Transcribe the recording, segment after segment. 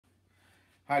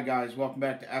Hi guys, welcome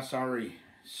back to SRE.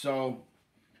 So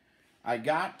I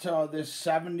got this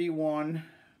 71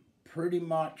 pretty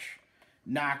much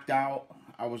knocked out.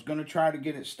 I was going to try to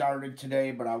get it started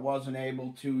today, but I wasn't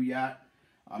able to yet.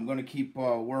 I'm going to keep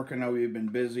working. We've been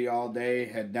busy all day,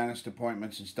 had dentist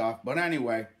appointments and stuff. But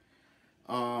anyway,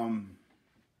 so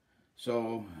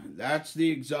that's the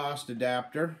exhaust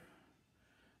adapter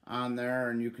on there,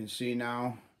 and you can see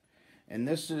now. And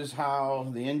this is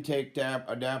how the intake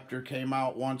adapter came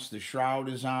out once the shroud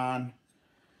is on.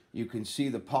 You can see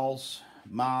the pulse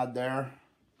mod there.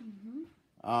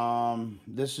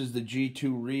 This is the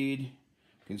G2 reed.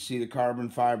 You can see the carbon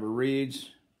fiber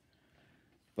reeds.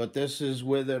 But this is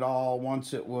with it all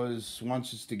once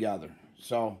it's together.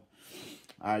 So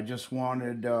I just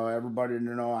wanted everybody to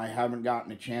know I haven't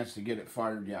gotten a chance to get it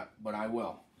fired yet, but I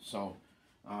will. So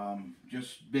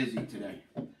just busy today.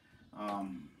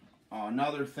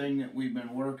 Another thing that we've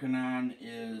been working on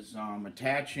is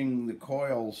attaching the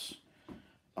coils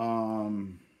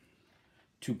to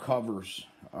covers,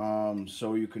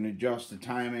 so you can adjust the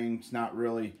timing. It's not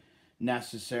really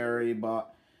necessary,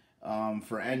 but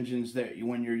for engines that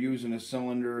when you're using a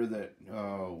cylinder that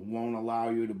won't allow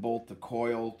you to bolt the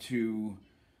coil to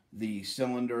the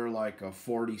cylinder, like a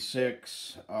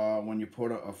 46, when you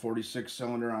put a 46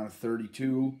 cylinder on a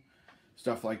 32,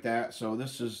 stuff like that. So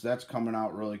that's coming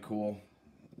out really cool.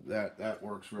 That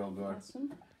works real good.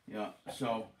 Awesome. Yeah.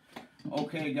 So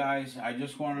okay guys, I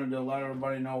just wanted to let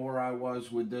everybody know where I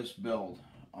was with this build.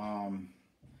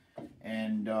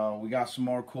 And we got some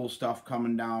more cool stuff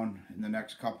coming down in the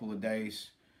next couple of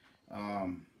days.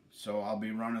 So I'll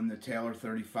be running the Taylor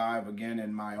 35 again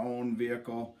in my own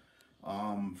vehicle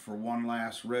for one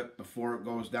last rip before it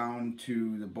goes down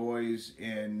to the boys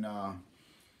in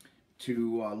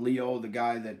to Leo, the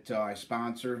guy that I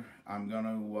sponsor. I'm going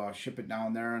to ship it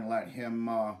down there and let him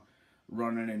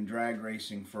run it in drag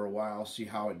racing for a while, see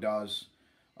how it does.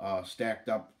 Stacked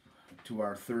up to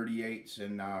our 38s,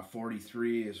 and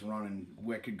 43 is running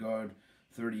wicked good.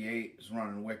 38 is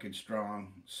running wicked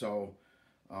strong. So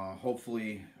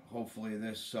hopefully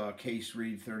this Case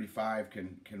Reed 35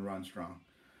 can run strong.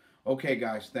 Okay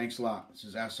guys, thanks a lot. This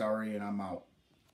is SRE and I'm out.